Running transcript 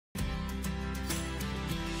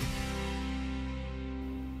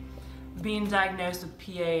being diagnosed with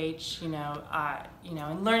PAH,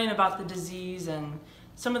 and learning about the disease and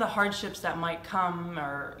some of the hardships that might come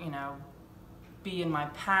or, be in my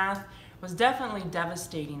path was definitely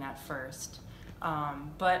devastating at first.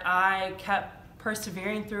 But I kept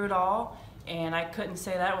persevering through it all, and I couldn't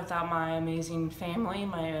say that without my amazing family,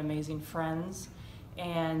 my amazing friends,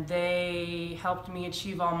 and they helped me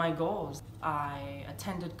achieve all my goals. I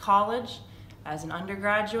attended college as an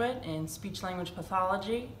undergraduate in speech-language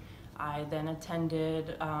pathology. I then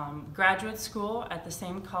attended graduate school at the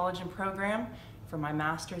same college and program for my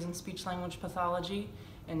master's in speech-language pathology,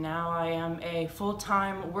 and now I am a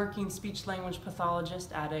full-time working speech-language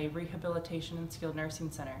pathologist at a rehabilitation and skilled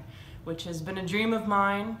nursing center, which has been a dream of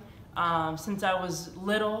mine since I was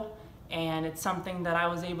little, and it's something that I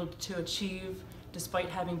was able to achieve despite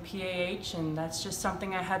having PAH, and that's just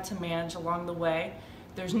something I had to manage along the way.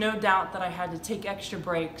 There's no doubt that I had to take extra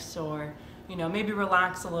breaks or, maybe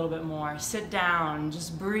relax a little bit more, sit down,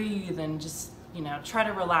 just breathe, and just, try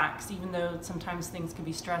to relax, even though sometimes things can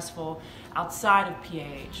be stressful outside of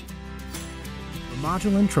PAH.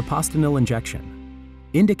 Remodulin treprostinil injection.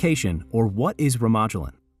 Indication, or what is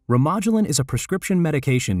Remodulin? Remodulin is a prescription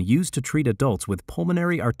medication used to treat adults with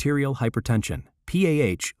pulmonary arterial hypertension,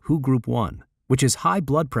 PAH, WHO Group 1, which is high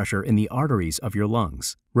blood pressure in the arteries of your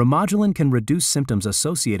lungs. Remodulin can reduce symptoms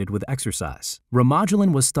associated with exercise.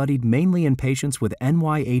 Remodulin was studied mainly in patients with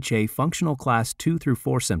NYHA functional class 2 through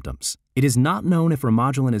 4 symptoms. It is not known if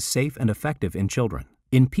Remodulin is safe and effective in children.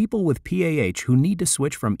 In people with PAH who need to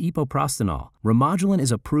switch from epoprostenol, Remodulin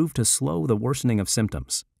is approved to slow the worsening of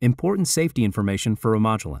symptoms. Important safety information for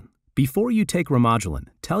Remodulin. Before you take Remodulin,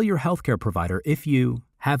 tell your healthcare provider if you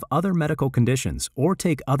have other medical conditions or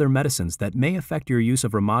take other medicines that may affect your use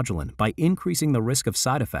of Remodulin by increasing the risk of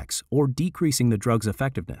side effects or decreasing the drug's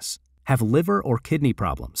effectiveness. Have liver or kidney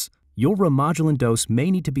problems. Your Remodulin dose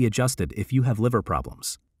may need to be adjusted if you have liver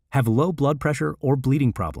problems. Have low blood pressure or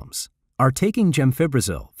bleeding problems. Are taking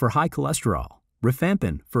gemfibrozil for high cholesterol,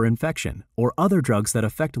 rifampin for infection, or other drugs that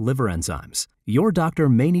affect liver enzymes. Your doctor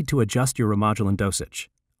may need to adjust your Remodulin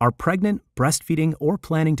dosage. Are pregnant, breastfeeding, or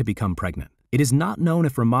planning to become pregnant. It is not known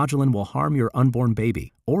if Remodulin will harm your unborn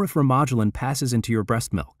baby or if Remodulin passes into your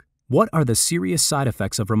breast milk. What are the serious side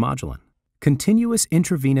effects of Remodulin? Continuous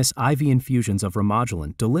intravenous IV infusions of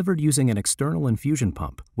Remodulin delivered using an external infusion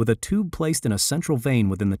pump with a tube placed in a central vein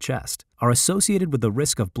within the chest are associated with the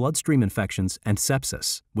risk of bloodstream infections and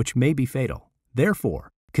sepsis, which may be fatal.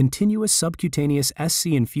 Therefore, continuous subcutaneous SC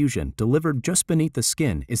infusion delivered just beneath the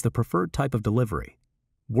skin is the preferred type of delivery.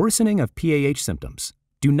 Worsening of PAH symptoms.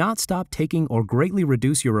 Do not stop taking or greatly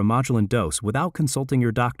reduce your Remodulin dose without consulting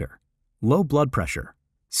your doctor. Low blood pressure.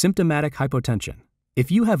 Symptomatic hypotension.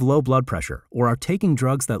 If you have low blood pressure or are taking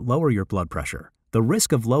drugs that lower your blood pressure, the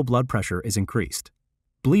risk of low blood pressure is increased.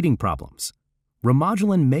 Bleeding problems.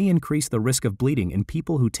 Remodulin may increase the risk of bleeding in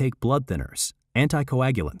people who take blood thinners,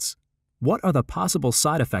 anticoagulants. What are the possible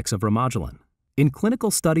side effects of Remodulin? In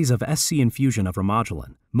clinical studies of SC infusion of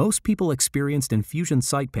Remodulin, most people experienced infusion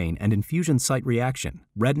site pain and infusion site reaction,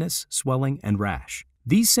 redness, swelling, and rash.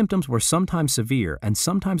 These symptoms were sometimes severe and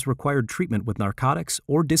sometimes required treatment with narcotics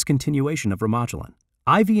or discontinuation of Remodulin.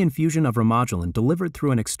 IV infusion of Remodulin delivered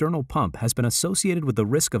through an external pump has been associated with the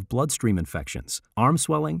risk of bloodstream infections, arm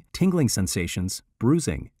swelling, tingling sensations,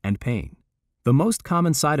 bruising, and pain. The most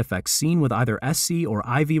common side effects seen with either SC or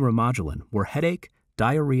IV Remodulin were headache,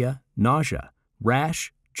 diarrhea, nausea,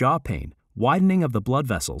 rash, jaw pain, widening of the blood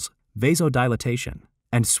vessels, vasodilation,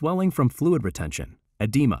 and swelling from fluid retention,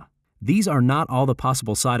 edema. These are not all the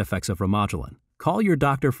possible side effects of Remodulin. Call your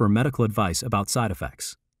doctor for medical advice about side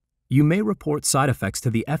effects. You may report side effects to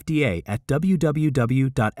the FDA at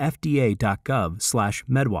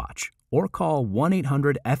www.fda.gov/medwatch or call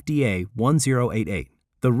 1-800-FDA-1088.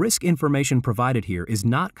 The risk information provided here is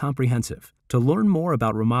not comprehensive. To learn more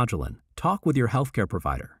about Remodulin, talk with your healthcare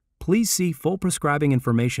provider. Please see full prescribing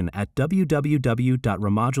information at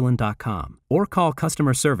www.remodulin.com or call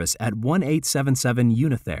customer service at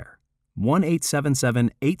 1-877-UNITHER,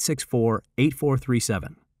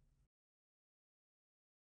 1-877-864-8437.